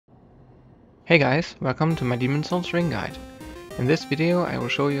Hey guys, welcome to my Demon Souls ring guide. In this video I will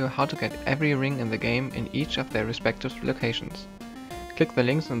show you how to get every ring in the game in each of their respective locations. Click the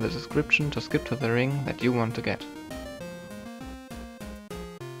links in the description to skip to the ring that you want to get.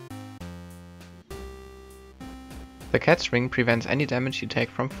 The cat's ring prevents any damage you take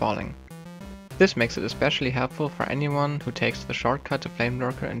from falling. This makes it especially helpful for anyone who takes the shortcut to Flame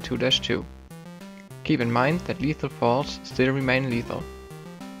Lurker in 2-2. Keep in mind that lethal falls still remain lethal.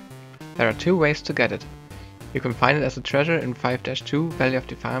 There are two ways to get it. You can find it as a treasure in 5-2 Valley of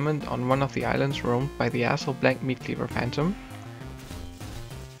Defilement on one of the islands roamed by the asshole Black Meat Cleaver Phantom.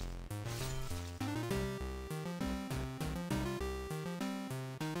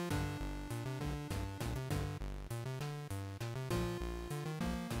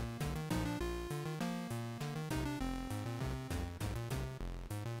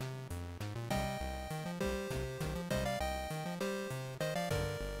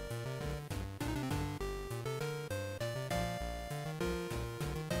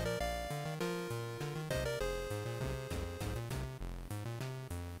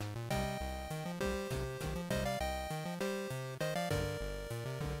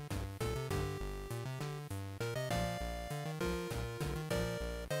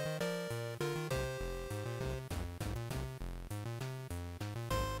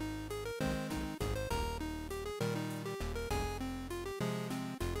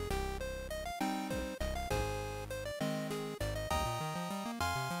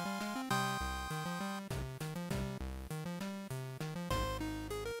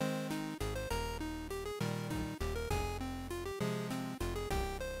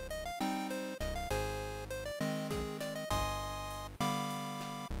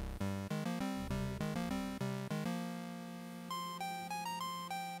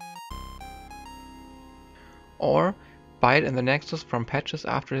 Or buy it in the Nexus from Patches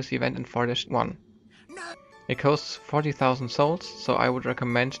after his event in 4-1. It costs 40,000 souls, so I would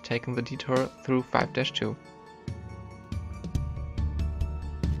recommend taking the detour through 5-2.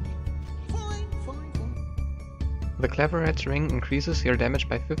 The Graverobber ring increases your damage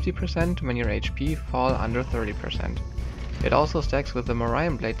by 50% when your HP fall under 30%. It also stacks with the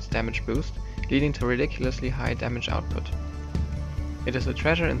Morion Blade's damage boost, leading to ridiculously high damage output. It is a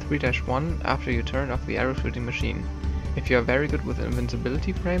treasure in 3-1 after you turn off the arrow shooting machine. If you are very good with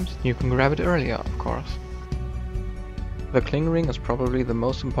invincibility frames, you can grab it earlier, of course. The Cling ring is probably the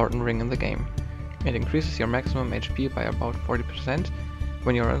most important ring in the game. It increases your maximum HP by about 40%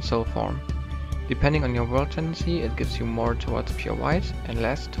 when you are in soul form. Depending on your world tendency, it gives you more towards pure white and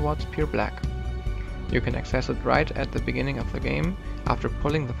less towards pure black. You can access it right at the beginning of the game, after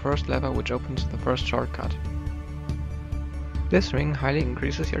pulling the first lever which opens the first shortcut. This ring highly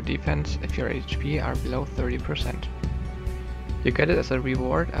increases your defense if your HP are below 30%. You get it as a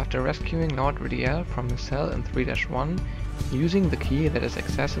reward after rescuing Lord Ridiel from his cell in 3-1, using the key that is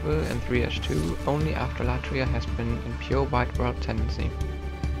accessible in 3-2 only after Latria has been in pure white world tendency.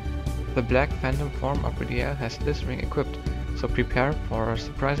 The Black Phantom form of Ridiel has this ring equipped, so prepare for a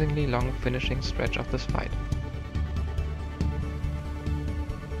surprisingly long finishing stretch of this fight.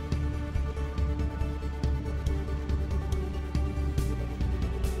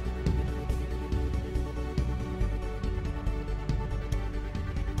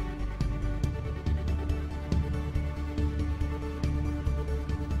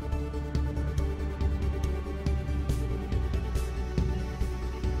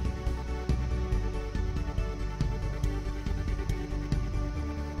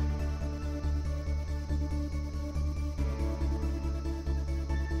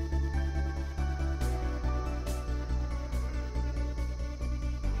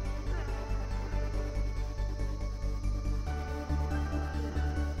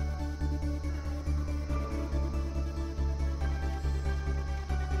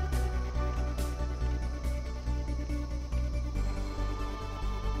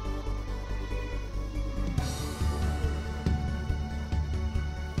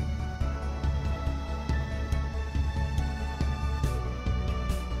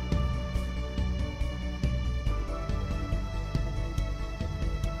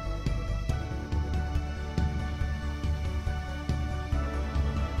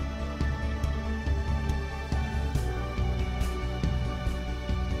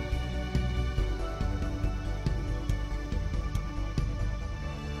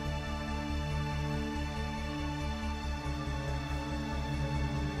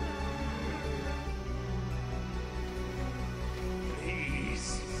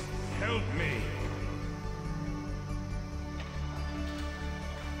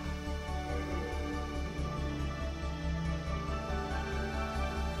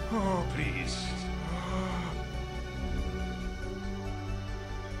 Oh, please.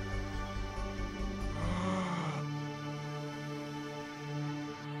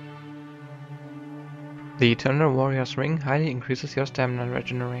 The Eternal Warrior's Ring highly increases your stamina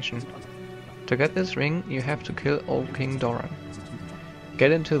regeneration. To get this ring, you have to kill Old King Doran.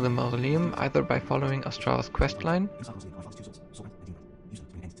 Get into the mausoleum either by following Astral's questline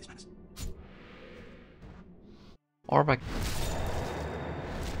or by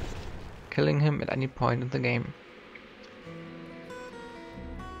killing him at any point in the game.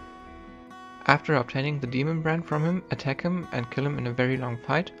 After obtaining the demon brand from him, attack him and kill him in a very long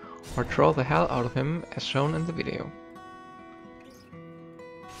fight, or troll the hell out of him as shown in the video.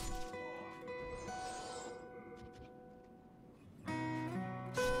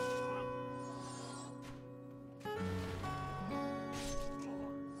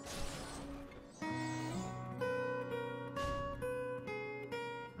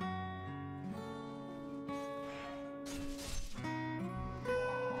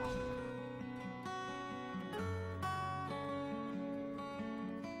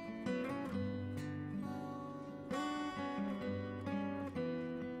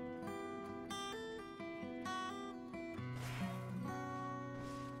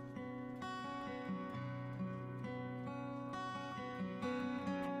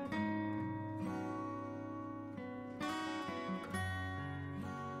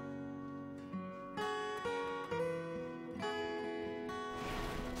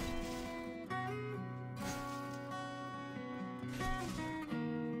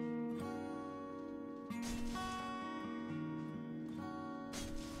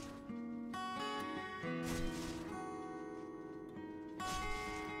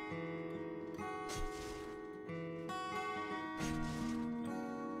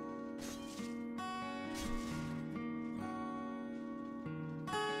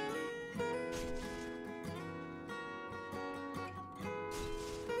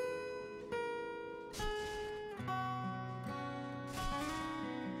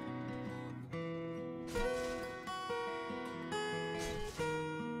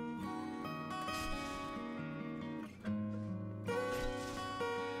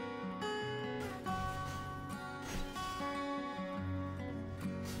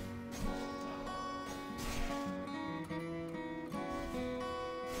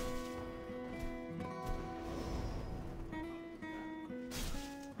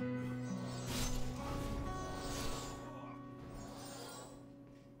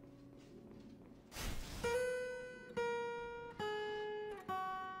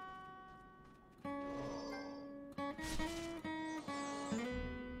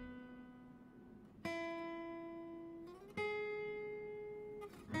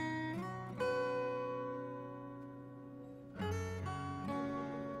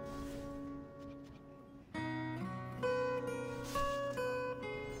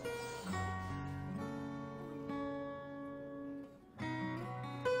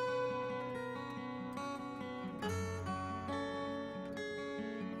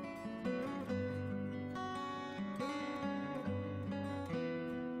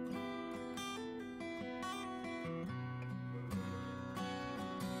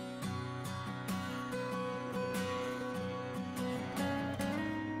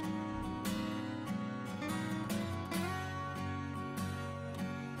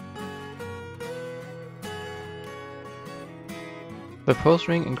 The Pulse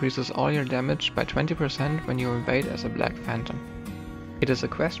Ring increases all your damage by 20% when you invade as a Black Phantom. It is a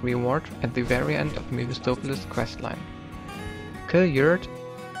quest reward at the very end of Mephistopheles' questline. Kill Yurt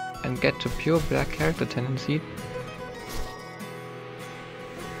and get to pure black character tendency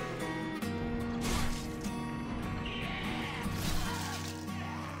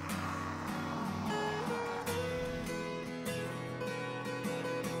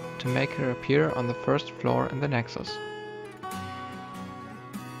to make her appear on the first floor in the Nexus.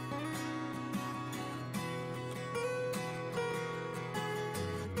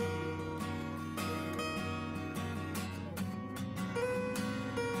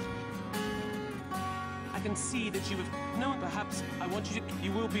 I can see that you have... No, perhaps I want you to...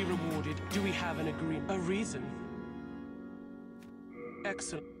 You will be rewarded. Do we have an agreement? A reason?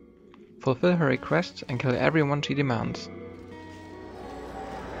 Excellent. Fulfill her request and kill everyone she demands.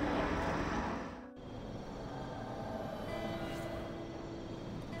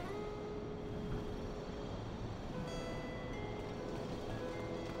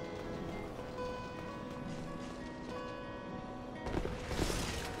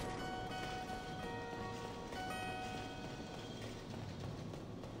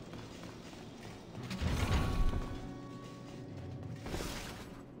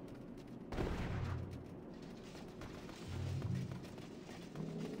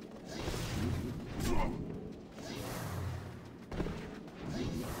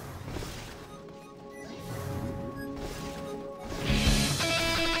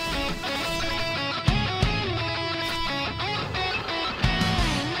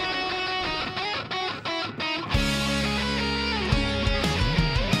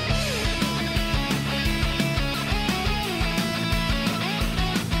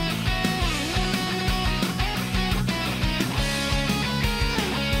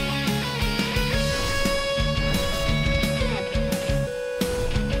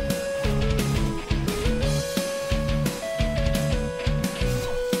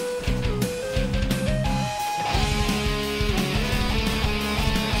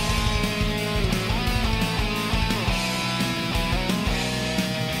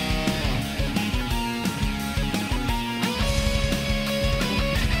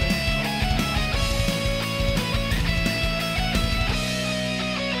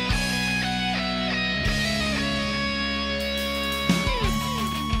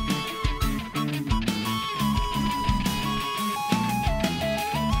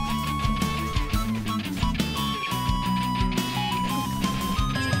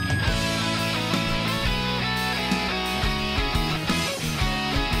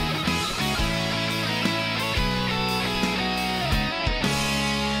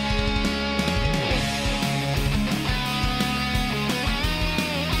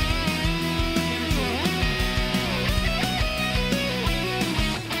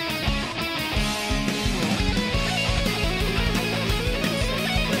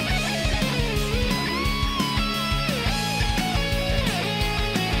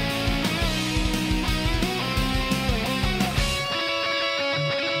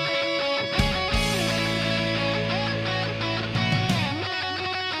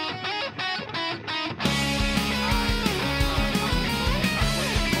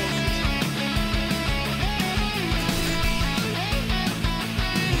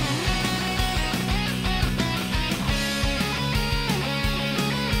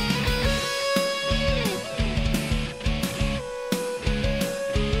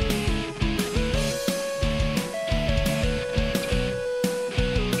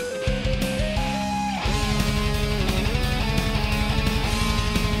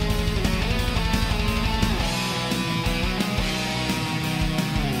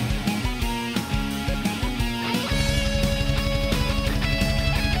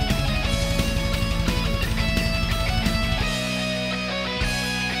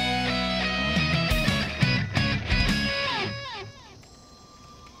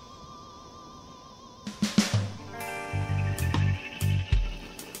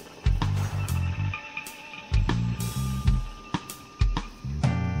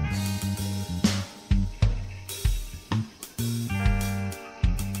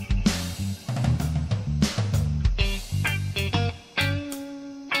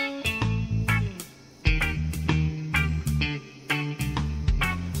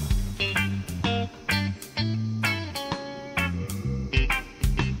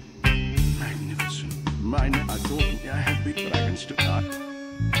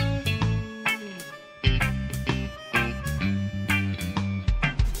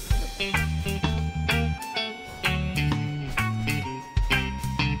 Here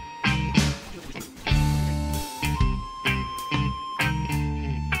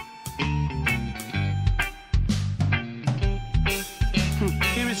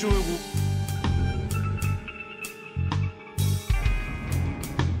is your reward.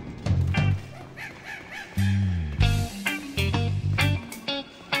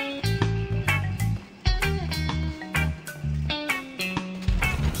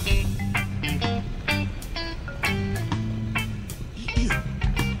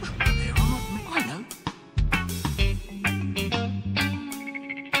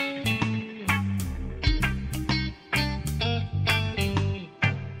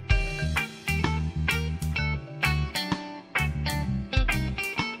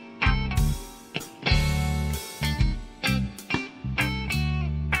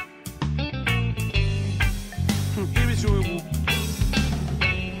 Here is your reward.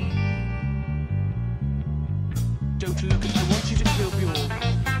 Don't look at. I want you to kill Bjorn.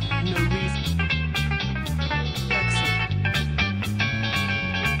 No reason. Excellent.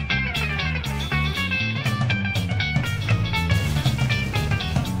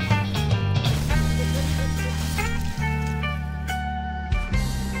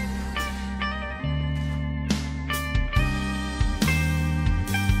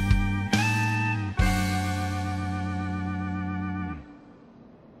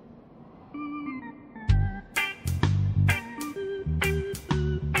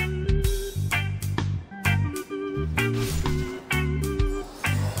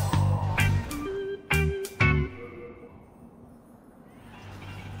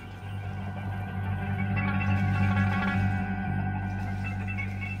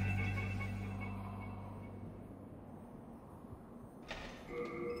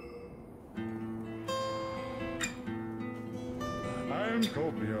 I'm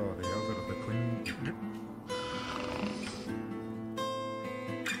Copio, the elder of the Queen.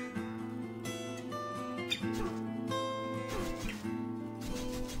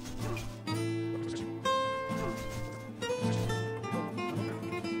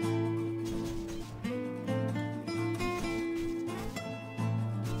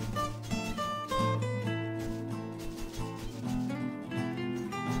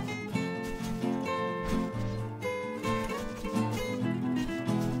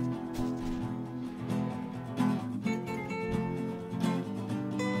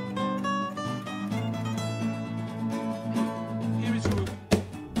 Here is your.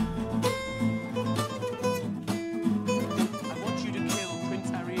 I want you to kill Prince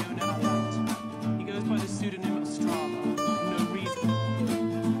Ariona Arat. He goes by the pseudonym Strava. No reason.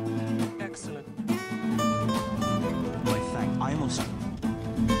 Excellent. Why, thank. I must.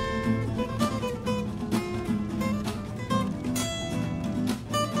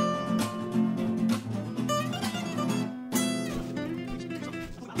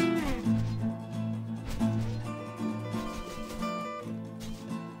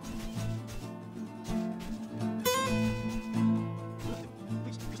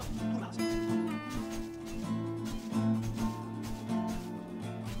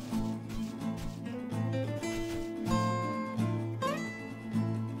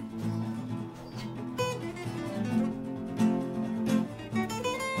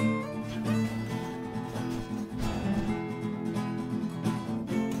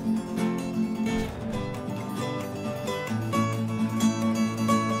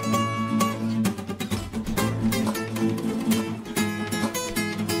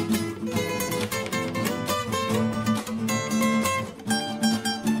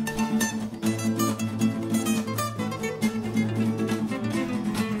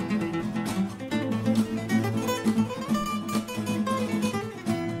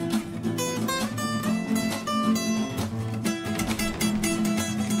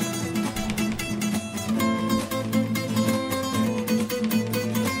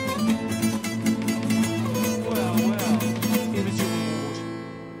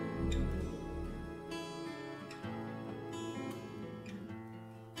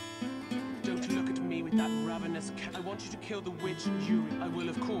 I want you to kill the witch Yuri. I will,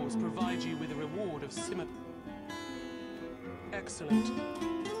 of course, provide you with a reward of similar. Excellent.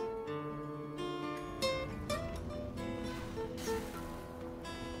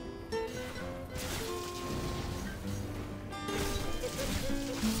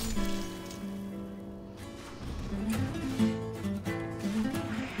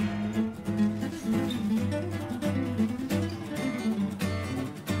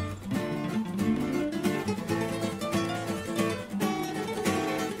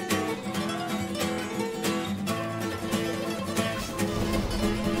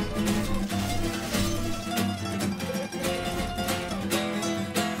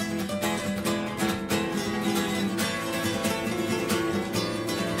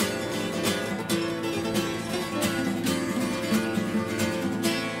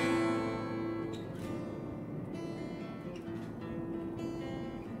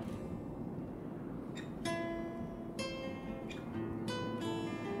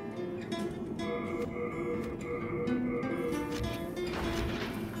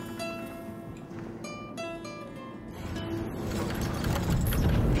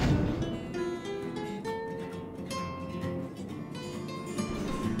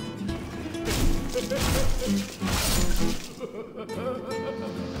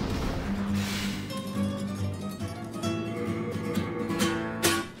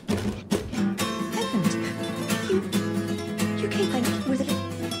 You came back with a little...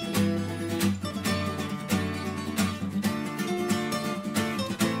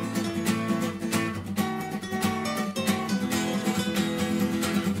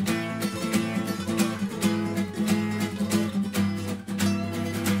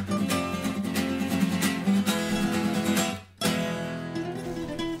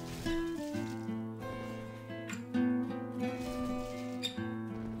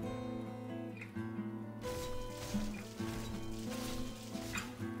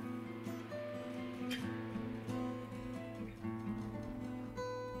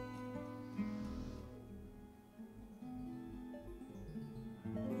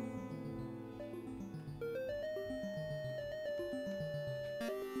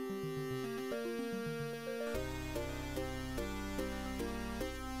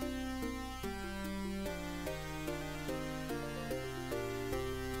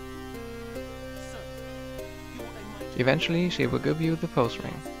 Eventually she will give you the pose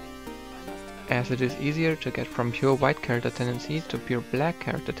ring. As it is easier to get from pure white character tendency to pure black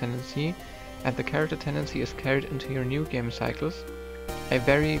character tendency, and the character tendency is carried into your new game cycles, I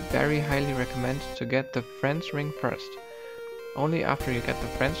very highly recommend to get the Friends ring first. Only after you get the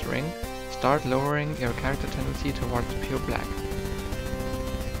Friends ring, start lowering your character tendency towards pure black.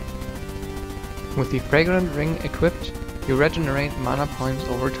 With the Fragrant Ring equipped, you regenerate mana points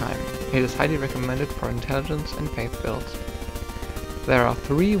over time. It is highly recommended for intelligence and faith builds. There are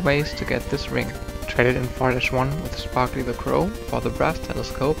 3 ways to get this ring. Trade it in 4-1 with Sparkly the Crow for the brass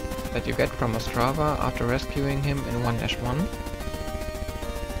telescope that you get from Ostrava after rescuing him in 1-1.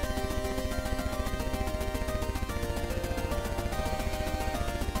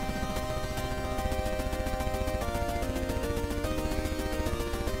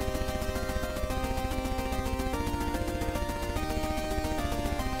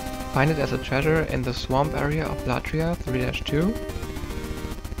 Find it as a treasure in the swamp area of Latria 3-2.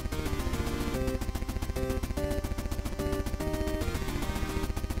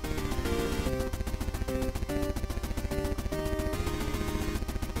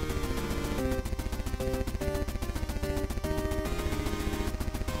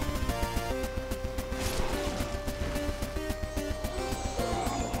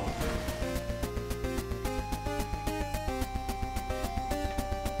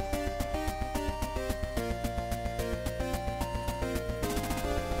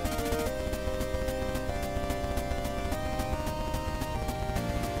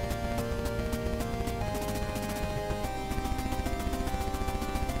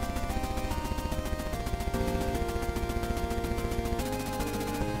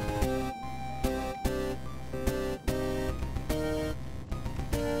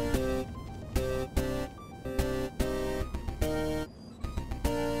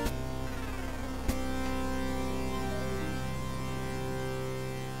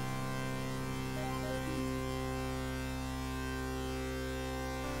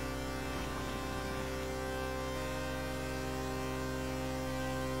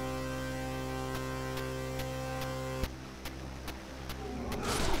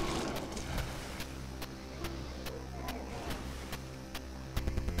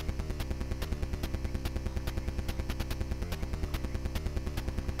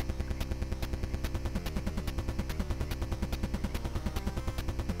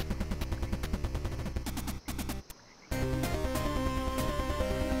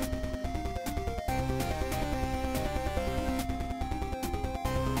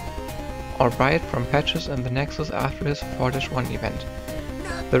 Or buy it from patches in the Nexus after his 4-1 event.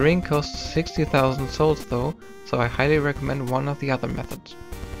 The ring costs 60,000 souls though, so I highly recommend one of the other methods.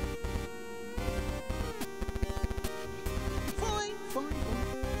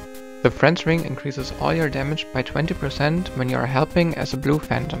 The Friends ring increases all your damage by 20% when you are helping as a blue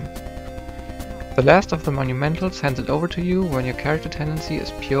phantom. The last of the monumentals hands it over to you when your character tendency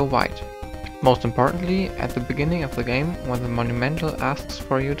is pure white. Most importantly, at the beginning of the game, when the monumental asks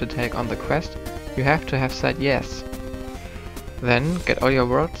for you to take on the quest, you have to have said yes. Then get all your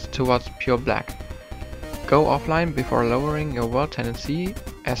worlds towards pure black. Go offline before lowering your world tendency,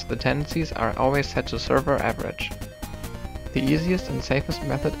 as the tendencies are always set to server average. The easiest and safest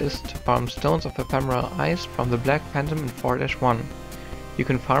method is to farm Stones of Ephemeral Eyes from the Black Phantom in 4-1. You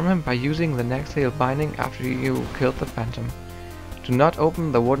can farm him by using the Nexial binding after you killed the Phantom. Do not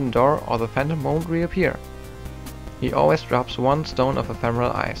open the wooden door or the Phantom won't reappear. He always drops 1 Stone of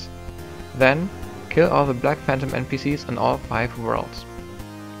Ephemeral Eyes. Then, kill all the Black Phantom NPCs in all 5 worlds.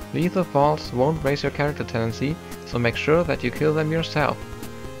 Lethal falls won't raise your character tendency, so make sure that you kill them yourself.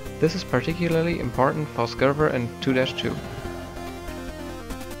 This is particularly important for Skirver in 2-2.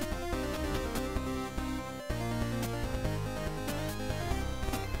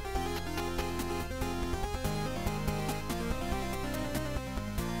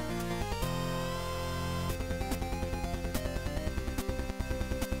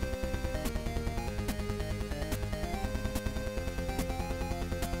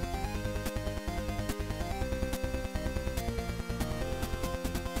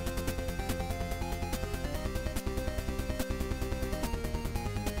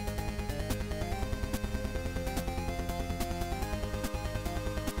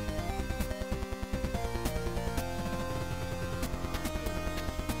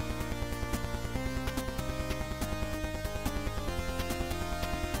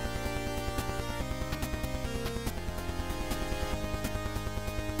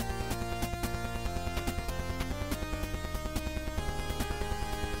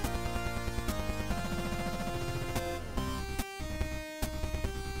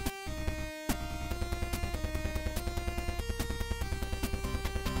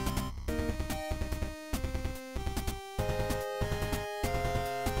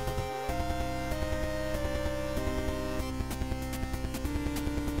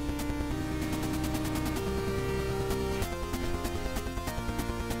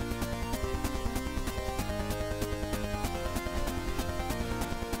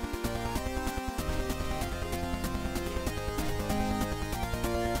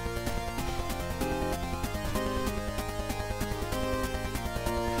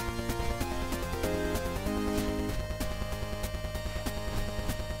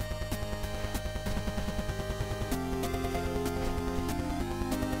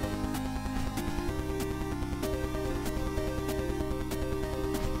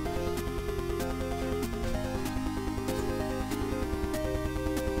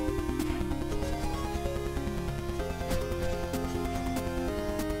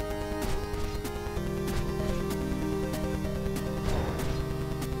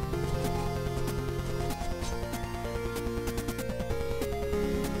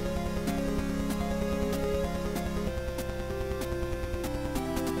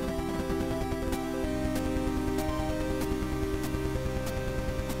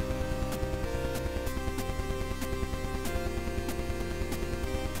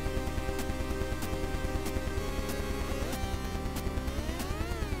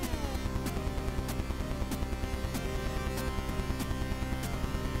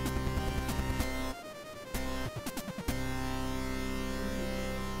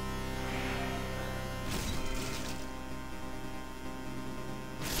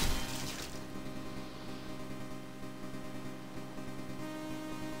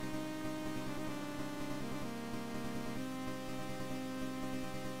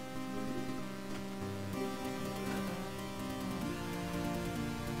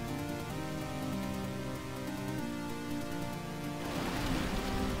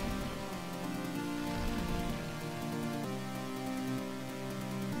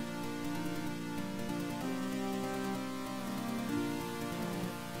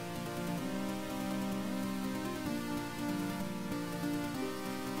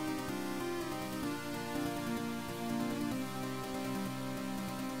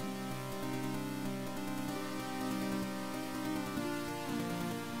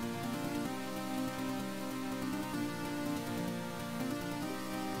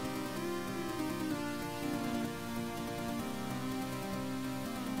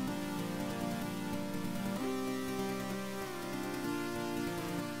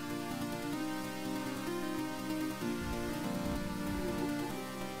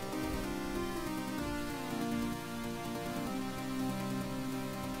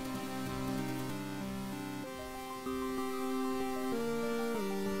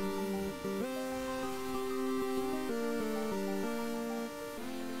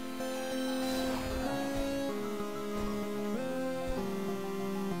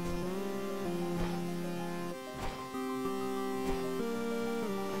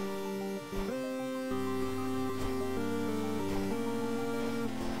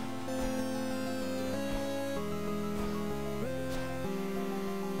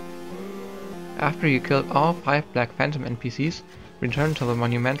 After you killed all 5 Black Phantom NPCs, return to the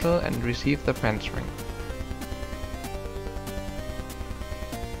Monumental and receive the Fragrant Ring.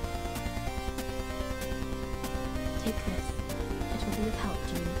 Take this. It will be of help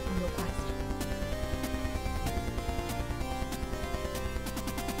to you on your quest.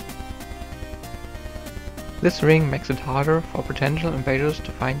 This ring makes it harder for potential invaders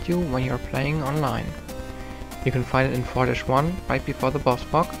to find you when you are playing online. You can find it in 4-1 right before the boss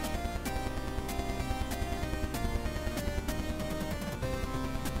fog.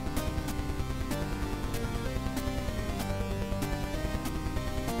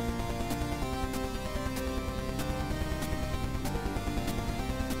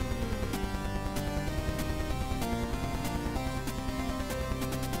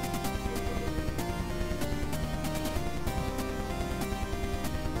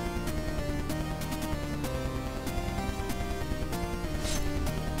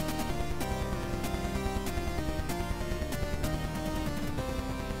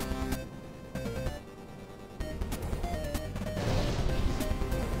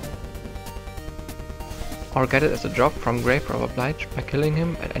 Or get it as a drop from Graverobber by killing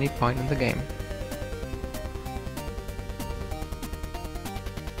him at any point in the game.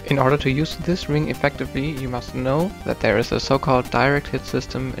 In order to use this ring effectively, you must know that there is a so-called direct hit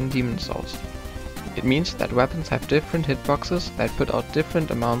system in Demon Souls. It means that weapons have different hitboxes that put out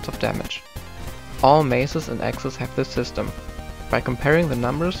different amounts of damage. All maces and axes have this system. By comparing the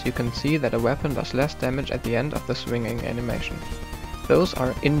numbers, you can see that a weapon does less damage at the end of the swinging animation. Those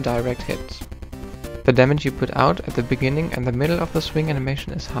are indirect hits. The damage you put out at the beginning and the middle of the swing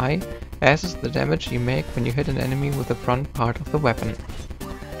animation is high, as is the damage you make when you hit an enemy with the front part of the weapon.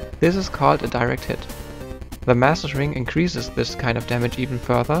 This is called a direct hit. The Master's Ring increases this kind of damage even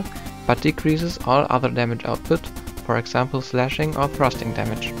further, but decreases all other damage output, for example slashing or thrusting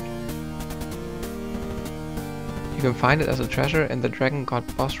damage. You can find it as a treasure in the Dragon God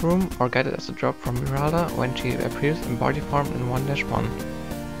boss room or get it as a drop from Miralda when she appears in body form in 1-1.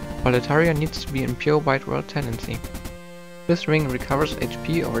 Boletaria needs to be in pure white world tendency. This ring recovers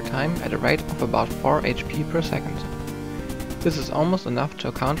HP over time at a rate of about 4 HP per second. This is almost enough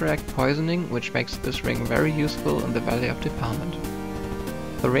to counteract poisoning, which makes this ring very useful in the Valley of Defilement.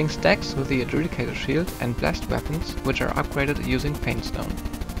 The ring stacks with the Adjudicator shield and blast weapons, which are upgraded using Painstone.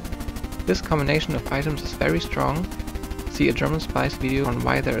 This combination of items is very strong. See a German Spice video on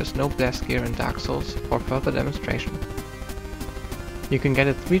why there is no blast gear in Dark Souls for further demonstration. You can get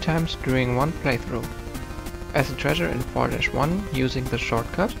it 3 times during one playthrough. As a treasure in 4-1 using the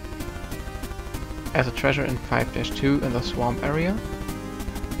shortcut, as a treasure in 5-2 in the swamp area,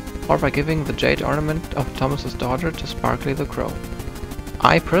 or by giving the jade ornament of Thomas's daughter to Sparkly the Crow.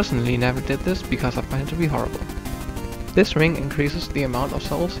 I personally never did this because I find it to be horrible. This ring increases the amount of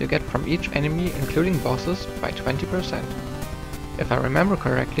souls you get from each enemy, including bosses, by 20%. If I remember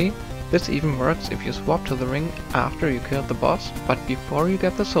correctly, this even works if you swap to the ring after you killed the boss, but before you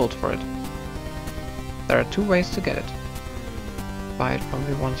get the souls for it. There are 2 ways to get it. Buy it from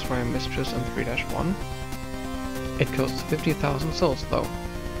the Once Royal Mistress in 3-1. It costs 50,000 souls though.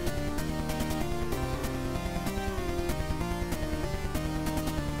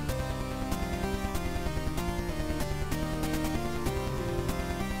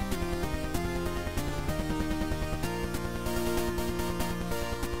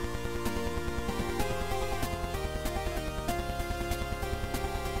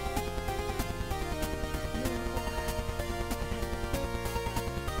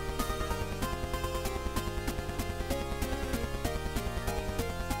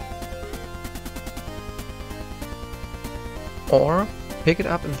 Or pick it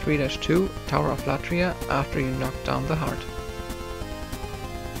up in 3-2 Tower of Latria after you knock down the heart.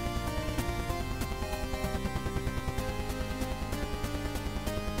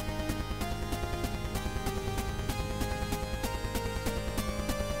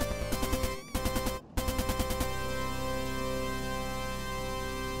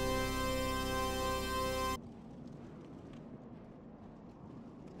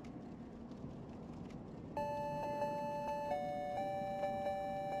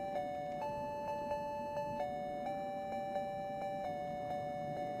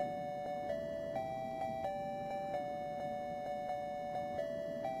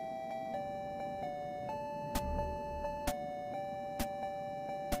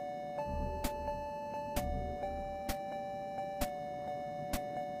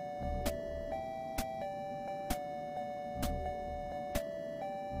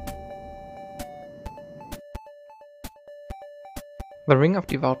 The Ring of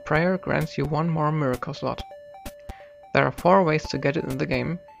Devout Prayer grants you 1 more miracle slot. There are 4 ways to get it in the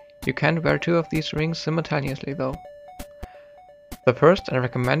game. You can't wear 2 of these rings simultaneously though. The first and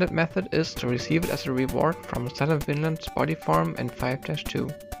recommended method is to receive it as a reward from Stella Vinland's body form in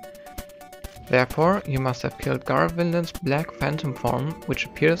 5-2. Therefore, you must have killed Gar Vinland's Black Phantom form, which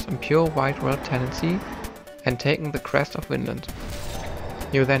appears in pure white world tendency, and taken the crest of Vinland.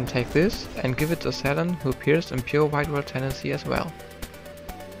 You then take this and give it to Selen, who appears in pure White World tendency as well.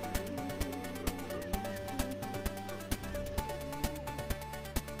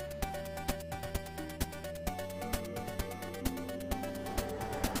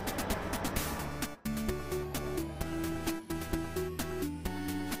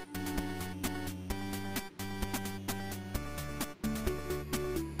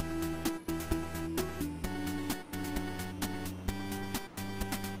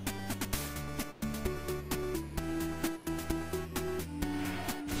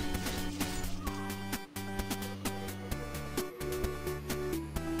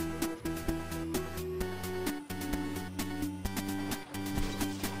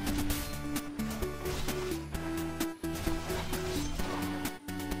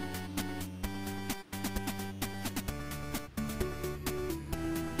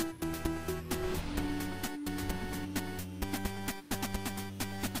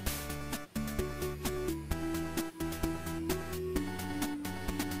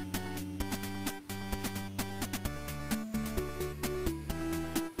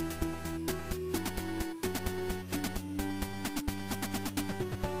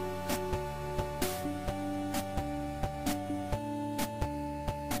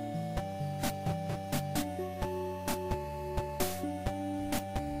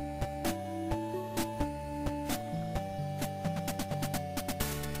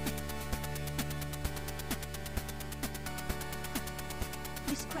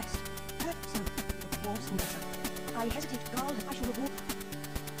 This quest, so, the dwarves and better. I hesitate, Garl, I shall reward.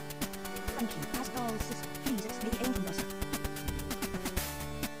 Thank you, as Garl says, please explain the engine lesson.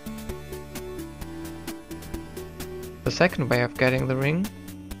 The second way of getting the ring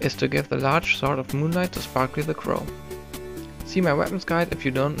is to give the large Sword of Moonlight to Sparkly the Crow. See my weapons guide if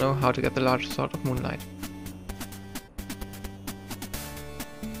you don't know how to get the large Sword of Moonlight.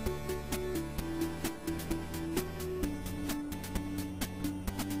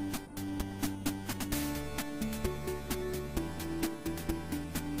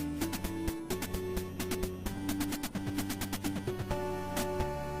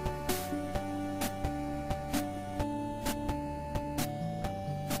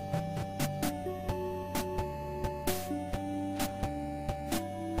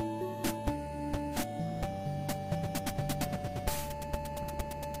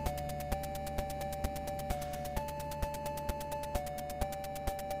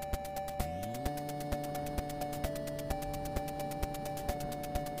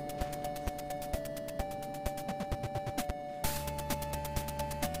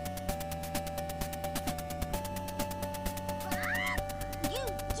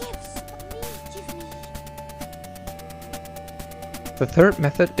 The third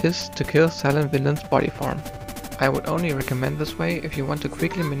method is to kill silent villain's body form. I would only recommend this way if you want to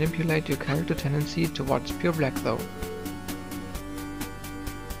quickly manipulate your character tendency towards pure black though.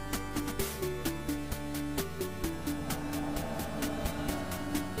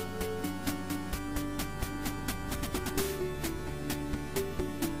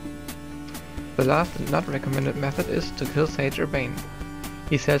 The last and not recommended method is to kill Sage Urbane.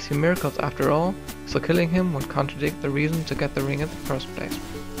 He sells you miracles after all, so killing him would contradict the reason to get the ring in the first place.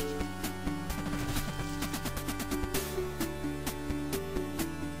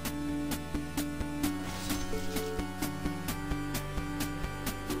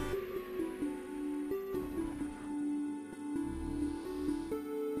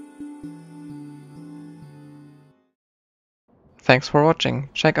 Thanks for watching.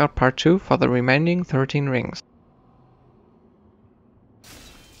 Check out part 2 for the remaining 13 rings.